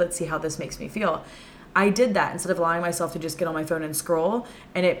really good. Let's see how this makes me feel. I did that instead of allowing myself to just get on my phone and scroll.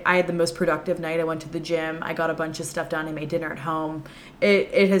 And I had the most productive night. I went to the gym. I got a bunch of stuff done. I made dinner at home.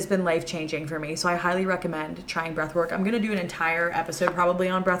 It has been life-changing for me. So I highly recommend trying breathwork. I'm going to do an entire episode probably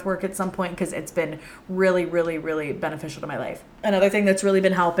on breathwork at some point because it's been really, really, really beneficial to my life. Another thing that's really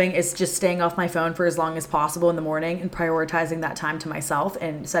been helping is just staying off my phone for as long as possible in the morning and prioritizing that time to myself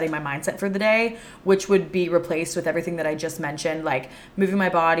and setting my mindset for the day, which would be replaced with everything that I just mentioned, like moving my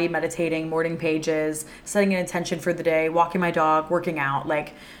body, meditating, morning pages, setting an intention for the day, walking my dog, working out.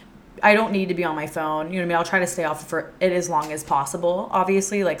 Like, I don't need to be on my phone. You know what I mean? I'll try to stay off for it as long as possible,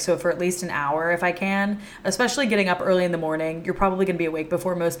 obviously. Like, so for at least an hour if I can, especially getting up early in the morning. You're probably going to be awake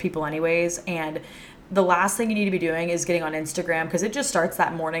before most people anyways. And the last thing you need to be doing is getting on Instagram because it just starts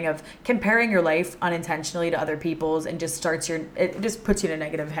that morning of comparing your life unintentionally to other people's and just it just puts you in a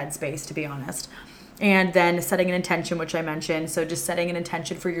negative headspace, to be honest. And then setting an intention, which I mentioned. So just setting an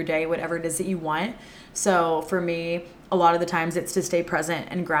intention for your day, whatever it is that you want. So for me, a lot of the times it's to stay present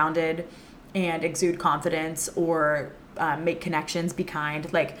and grounded and exude confidence or make connections, be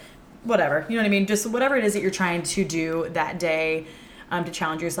kind, like whatever, you know what I mean? Just whatever it is that you're trying to do that day to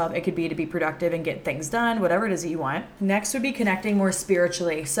challenge yourself. It could be to be productive and get things done, whatever it is that you want. Next would be connecting more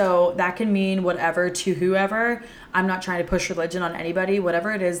spiritually. So that can mean whatever to whoever. I'm not trying to push religion on anybody.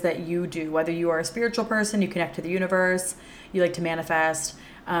 Whatever it is that you do, whether you are a spiritual person, you connect to the universe, you like to manifest,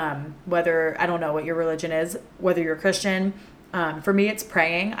 whether, I don't know what your religion is, whether you're a Christian. For me, it's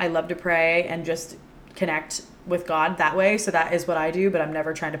praying. I love to pray and just connect with God that way. So that is what I do, but I'm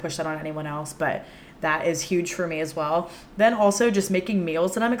never trying to push that on anyone else. But that is huge for me as well. Then also just making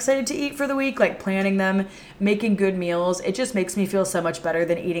meals that I'm excited to eat for the week, like planning them, making good meals. It just makes me feel so much better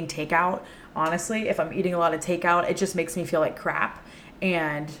than eating takeout. Honestly, if I'm eating a lot of takeout, it just makes me feel like crap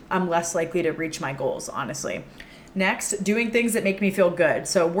and I'm less likely to reach my goals, honestly. Next, doing things that make me feel good.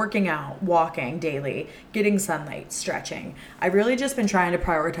 So working out, walking daily, getting sunlight, stretching. I've really just been trying to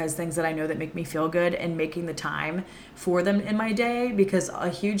prioritize things that I know that make me feel good and making the time for them in my day, because a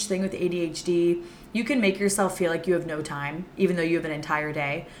huge thing with ADHD, you can make yourself feel like you have no time, even though you have an entire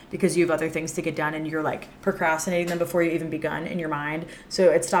day, because you have other things to get done and you're like procrastinating them before you even begun in your mind.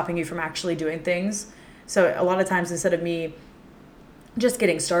 So it's stopping you from actually doing things. So a lot of times, instead of me just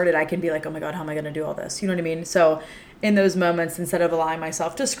getting started, I can be like, oh my God, how am I going to do all this? You know what I mean? So in those moments, instead of allowing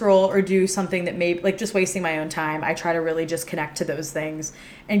myself to scroll or do something that may like just wasting my own time, I try to really just connect to those things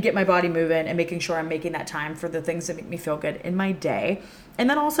and get my body moving and making sure I'm making that time for the things that make me feel good in my day. And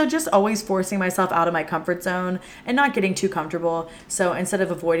then also just always forcing myself out of my comfort zone and not getting too comfortable. So instead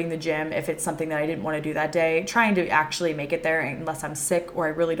of avoiding the gym, if it's something that I didn't want to do that day, trying to actually make it there unless I'm sick or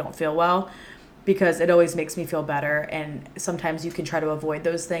I really don't feel well, because it always makes me feel better. And sometimes you can try to avoid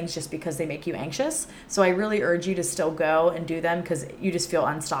those things just because they make you anxious. So I really urge you to still go and do them, because you just feel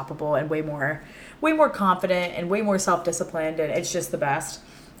unstoppable and way more confident and way more self-disciplined, and it's just the best.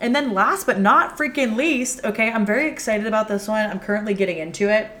 And then last but not freaking least, okay, I'm very excited about this one. I'm currently getting into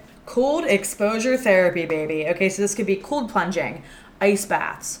it. Cold exposure therapy, baby. Okay, so this could be cold plunging, ice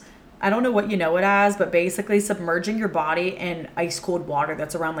baths. I don't know what you know it as, but basically submerging your body in ice cold water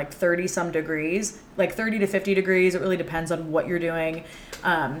that's around like 30 some degrees, like 30 to 50 degrees. It really depends on what you're doing.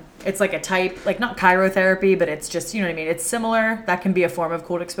 It's like a type, like not cryotherapy, but it's just, you know what I mean? It's similar. That can be a form of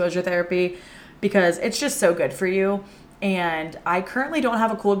cold exposure therapy because it's just so good for you. And I currently don't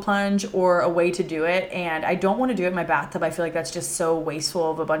have a cold plunge or a way to do it. And I don't want to do it in my bathtub. I feel like that's just so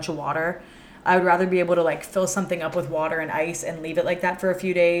wasteful of a bunch of water. I would rather be able to like fill something up with water and ice and leave it like that for a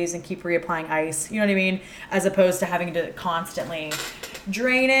few days and keep reapplying ice, you know what I mean? As opposed to having to constantly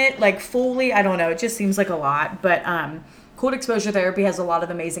drain it like fully. I don't know. It just seems like a lot. But cold exposure therapy has a lot of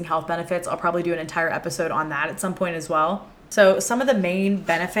amazing health benefits. I'll probably do an entire episode on that at some point as well. So some of the main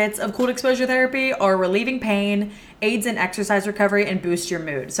benefits of cold exposure therapy are relieving pain, aids in exercise recovery, and boost your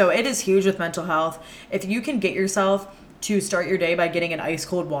mood. So it is huge with mental health. If you can get yourself to start your day by getting in ice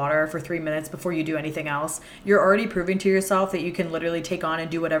cold water for 3 minutes before you do anything else, you're already proving to yourself that you can literally take on and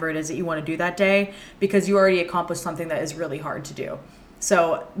do whatever it is that you want to do that day, because you already accomplished something that is really hard to do.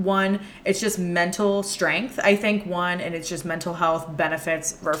 So one, it's just mental strength. I think and it's just mental health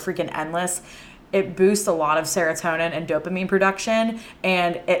benefits are freaking endless. it boosts a lot of serotonin and dopamine production,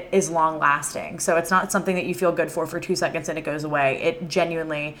 and it is long lasting. So it's not something that you feel good for 2 seconds and it goes away. It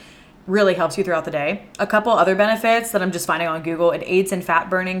genuinely really helps you throughout the day. A couple other benefits that I'm just finding on Google: it aids in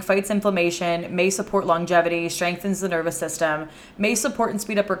fat burning, fights inflammation, may support longevity, strengthens the nervous system, may support and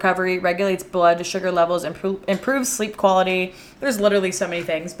speed up recovery, regulates blood sugar levels, improves sleep quality. There's literally so many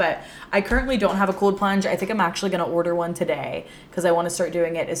things, but I currently don't have a cold plunge. I think I'm actually going to order one today because I want to start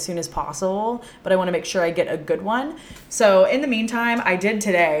doing it as soon as possible, but I want to make sure I get a good one. So in the meantime, I did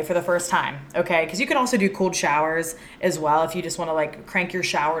today for the first time, okay? Because you can also do cold showers as well if you just want to like crank your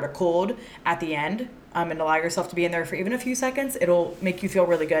shower to cold at the end, and allow yourself to be in there for even a few seconds. It'll make you feel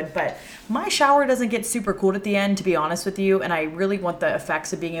really good. But my shower doesn't get super cold at the end, to be honest with you, and I really want the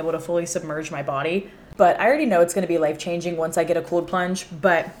effects of being able to fully submerge my body. But I already know it's going to be life-changing once I get a cold plunge.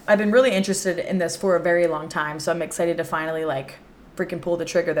 But I've been really interested in this for a very long time, so I'm excited to finally like freaking pull the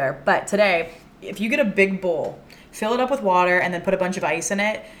trigger there. But today, if you get a big bowl, fill it up with water, and then put a bunch of ice in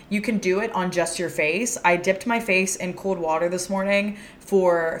it. You can do it on just your face. I dipped my face in cold water this morning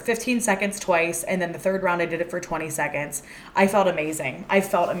for 15 seconds twice, and then the third round I did it for 20 seconds. I felt amazing. I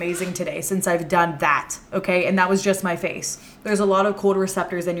felt amazing today since I've done that, okay? And that was just my face. There's a lot of cold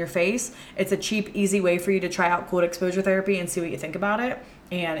receptors in your face. It's a cheap, easy way for you to try out cold exposure therapy and see what you think about it.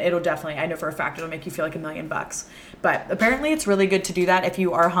 And it'll definitely, I know for a fact, it'll make you feel like $1,000,000. But apparently it's really good to do that if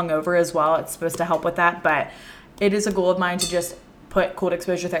you are hungover as well. It's supposed to help with that, but it is a goal of mine to just put cold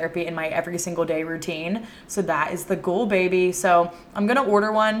exposure therapy in my every single day routine. So that is the goal, baby. So I'm going to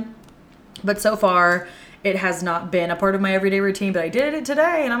order one, but so far it has not been a part of my everyday routine, but I did it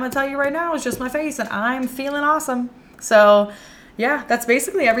today, and I'm going to tell you right now, it's just my face and I'm feeling awesome. So yeah, that's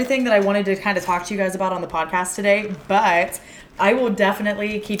basically everything that I wanted to kind of talk to you guys about on the podcast today, but I will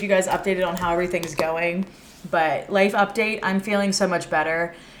definitely keep you guys updated on how everything's going. But life update, I'm feeling so much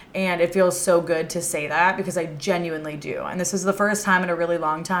better. And it feels so good to say that because I genuinely do. And this is the first time in a really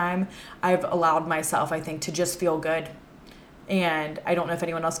long time I've allowed myself, I think, to just feel good. And I don't know if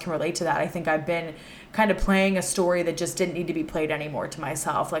anyone else can relate to that. I think I've been kind of playing a story that just didn't need to be played anymore to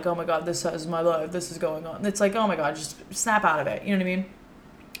myself. Like, oh my God, this is my life. This is going on. It's like, oh my God, just snap out of it. You know what I mean?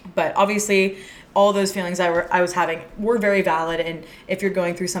 But obviously, all those feelings I was having were very valid. And if you're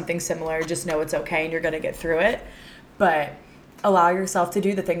going through something similar, just know it's okay and you're going to get through it. But allow yourself to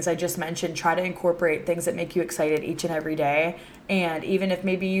do the things I just mentioned. Try to incorporate things that make you excited each and every day. And even if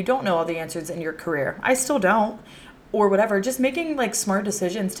maybe you don't know all the answers in your career, I still don't, or whatever, just making like smart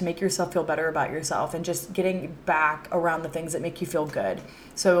decisions to make yourself feel better about yourself and just getting back around the things that make you feel good.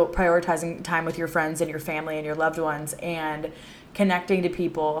 So prioritizing time with your friends and your family and your loved ones and connecting to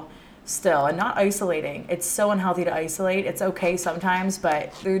people still and not isolating. It's so unhealthy to isolate. It's okay sometimes,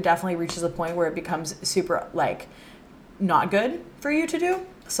 but there definitely reaches a point where it becomes super like not good for you to do.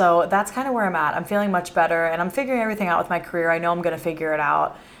 So that's kind of where I'm at. I'm feeling much better and I'm figuring everything out with my career. I know I'm going to figure it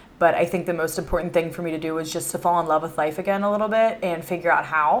out, but I think the most important thing for me to do is just to fall in love with life again a little bit and figure out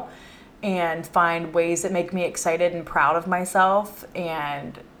how and find ways that make me excited and proud of myself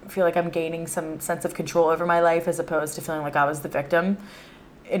and feel like I'm gaining some sense of control over my life as opposed to feeling like I was the victim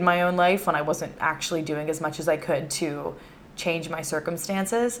in my own life when I wasn't actually doing as much as I could to change my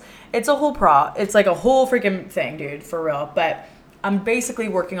circumstances. It's like a whole freaking thing, dude, for real. But I'm basically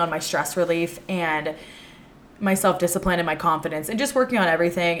working on my stress relief and my self-discipline and my confidence and just working on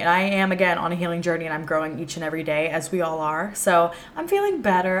everything. And I am, again, on a healing journey and I'm growing each and every day, as we all are. So I'm feeling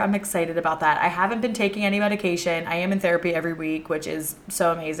better. I'm excited about that. I haven't been taking any medication. I am in therapy every week, which is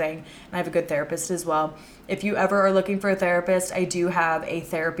so amazing. And I have a good therapist as well. If you ever are looking for a therapist, I do have a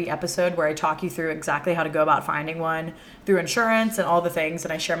therapy episode where I talk you through exactly how to go about finding one through insurance and all the things,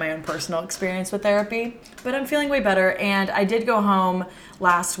 and I share my own personal experience with therapy. But I'm feeling way better, and I did go home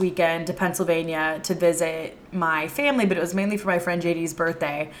last weekend to Pennsylvania to visit my family, but it was mainly for my friend JD's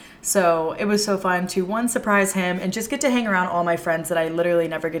birthday. So it was so fun to, one, surprise him and just get to hang around all my friends that I literally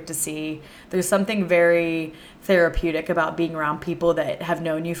never get to see. There's something very therapeutic about being around people that have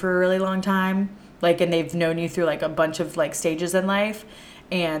known you for a really long time. And they've known you through like a bunch of like stages in life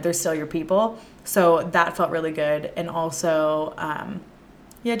and they're still your people. So that felt really good. And also,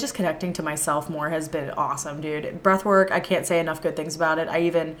 just connecting to myself more has been awesome, dude. Breath work, I can't say enough good things about it. I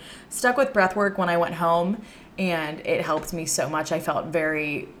even stuck with breath work when I went home and it helped me so much. I felt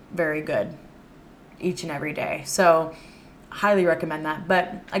very, very good each and every day. So highly recommend that.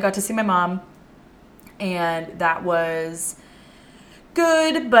 But I got to see my mom and that was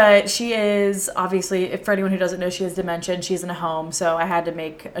good, but she is obviously, for anyone who doesn't know, she has dementia and she's in a home. So I had to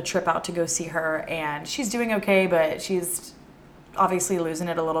make a trip out to go see her and she's doing okay, but she's obviously losing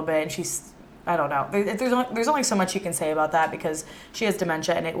it a little bit and she's I don't know. There's only so much you can say about that because she has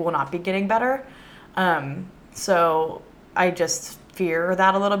dementia and it will not be getting better. So I just fear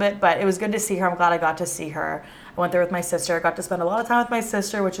that a little bit, but it was good to see her. I'm glad I got to see her. I went there with my sister, got to spend a lot of time with my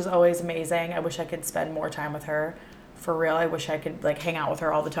sister, which is always amazing. I wish I could spend more time with her. For real. I wish I could like hang out with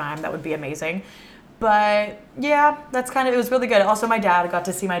her all the time. That would be amazing. But yeah, it was really good. Also, I got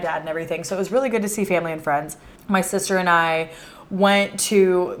to see my dad and everything. So it was really good to see family and friends. My sister and I went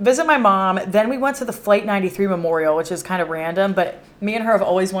to visit my mom. Then we went to the Flight 93 Memorial, which is kind of random, but me and her have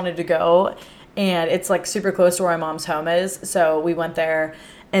always wanted to go. And it's like super close to where my mom's home is. So we went there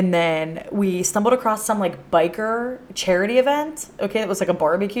and then we stumbled across some like biker charity event. Okay. It was like a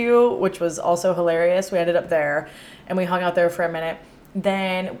barbecue, which was also hilarious. We ended up there and we hung out there for a minute.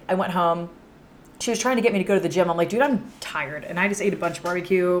 Then I went home. She was trying to get me to go to the gym. I'm like, dude, I'm tired. And I just ate a bunch of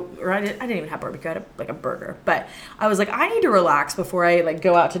barbecue, or I didn't even have barbecue. I had like a burger. But I was like, I need to relax before I like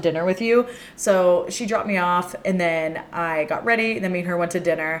go out to dinner with you. So she dropped me off and then I got ready. And then me and her went to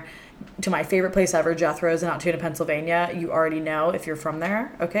dinner to my favorite place ever, Jethro's in Altoona, Pennsylvania. You already know if you're from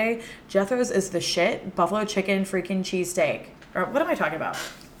there, okay? Jethro's is the shit. Buffalo chicken freaking cheesesteak. Or what am I talking about?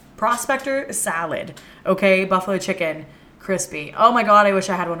 Prospector salad, okay? Buffalo chicken, crispy. Oh my God, I wish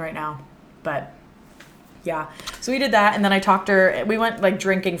I had one right now. But yeah, so we did that, and then I talked to her. We went like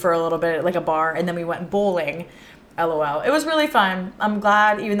drinking for a little bit at like a bar, and then we went bowling. LOL. It was really fun. I'm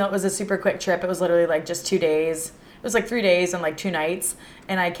glad, even though it was a super quick trip, it was literally like just 2 days. It was like 3 days and like 2 nights,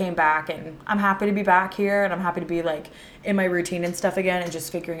 and I came back, and I'm happy to be back here, and I'm happy to be like in my routine and stuff again and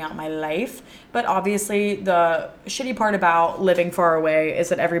just figuring out my life. But obviously the shitty part about living far away is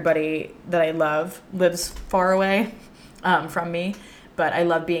that everybody that I love lives far away from me. But I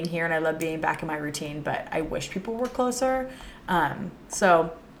love being here and I love being back in my routine, but I wish people were closer.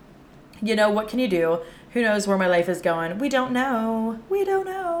 So, you know, what can you do? Who knows where my life is going? We don't know.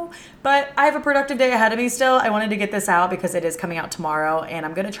 But I have a productive day ahead of me still. I wanted to get this out because it is coming out tomorrow, and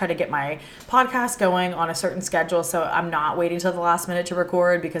I'm going to try to get my podcast going on a certain schedule so I'm not waiting till the last minute to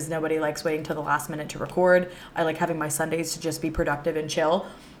record, because nobody likes waiting till the last minute to record. I like having my Sundays to just be productive and chill.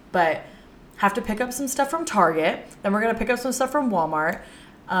 But have to pick up some stuff from Target. Then we're going to pick up some stuff from Walmart.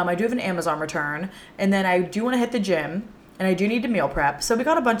 I do have an Amazon return. And then I do want to hit the gym. And I do need to meal prep. So we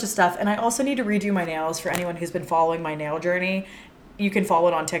got a bunch of stuff. And I also need to redo my nails for anyone who's been following my nail journey. You can follow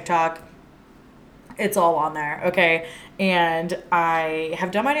it on TikTok. It's all on there, okay? And I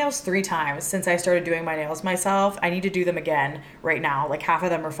have done my nails 3 times since I started doing my nails myself. I need to do them again right now. Like half of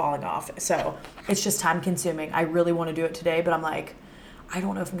them are falling off. So it's just time consuming. I really want to do it today, but I'm like, I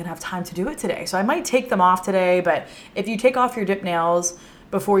don't know if I'm going to have time to do it today. So I might take them off today, but if you take off your dip nails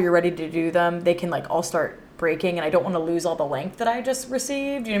before you're ready to do them, they can like all start breaking, and I don't want to lose all the length that I just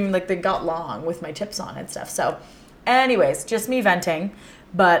received. You know, like they got long with my tips on and stuff. So anyways, just me venting,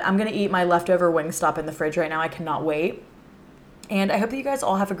 but I'm going to eat my leftover Wingstop in the fridge right now. I cannot wait. And I hope that you guys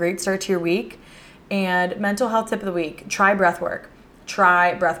all have a great start to your week. And mental health tip of the week, try breath work.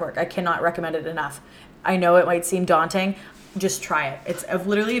 I cannot recommend it enough. I know it might seem daunting. Just try it. It's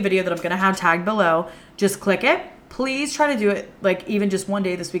literally a video that I'm going to have tagged below. Just click it. Please try to do it like even just one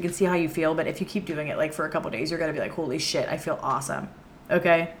day this week and see how you feel. But if you keep doing it like for a couple days, you're going to be like, holy shit, I feel awesome.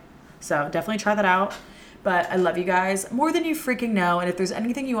 Okay? So definitely try that out. But I love you guys more than you freaking know. And if there's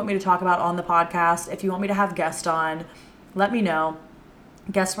anything you want me to talk about on the podcast, if you want me to have guests on, let me know.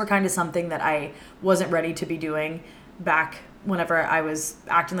 Guests were kind of something that I wasn't ready to be doing back whenever I was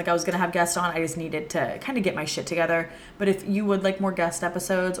acting like I was going to have guests on. I just needed to kind of get my shit together. But if you would like more guest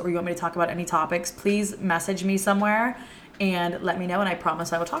episodes or you want me to talk about any topics, please message me somewhere and let me know, and I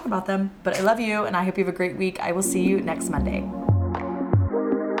promise I will talk about them. But I love you, and I hope you have a great week. I will see you next Monday.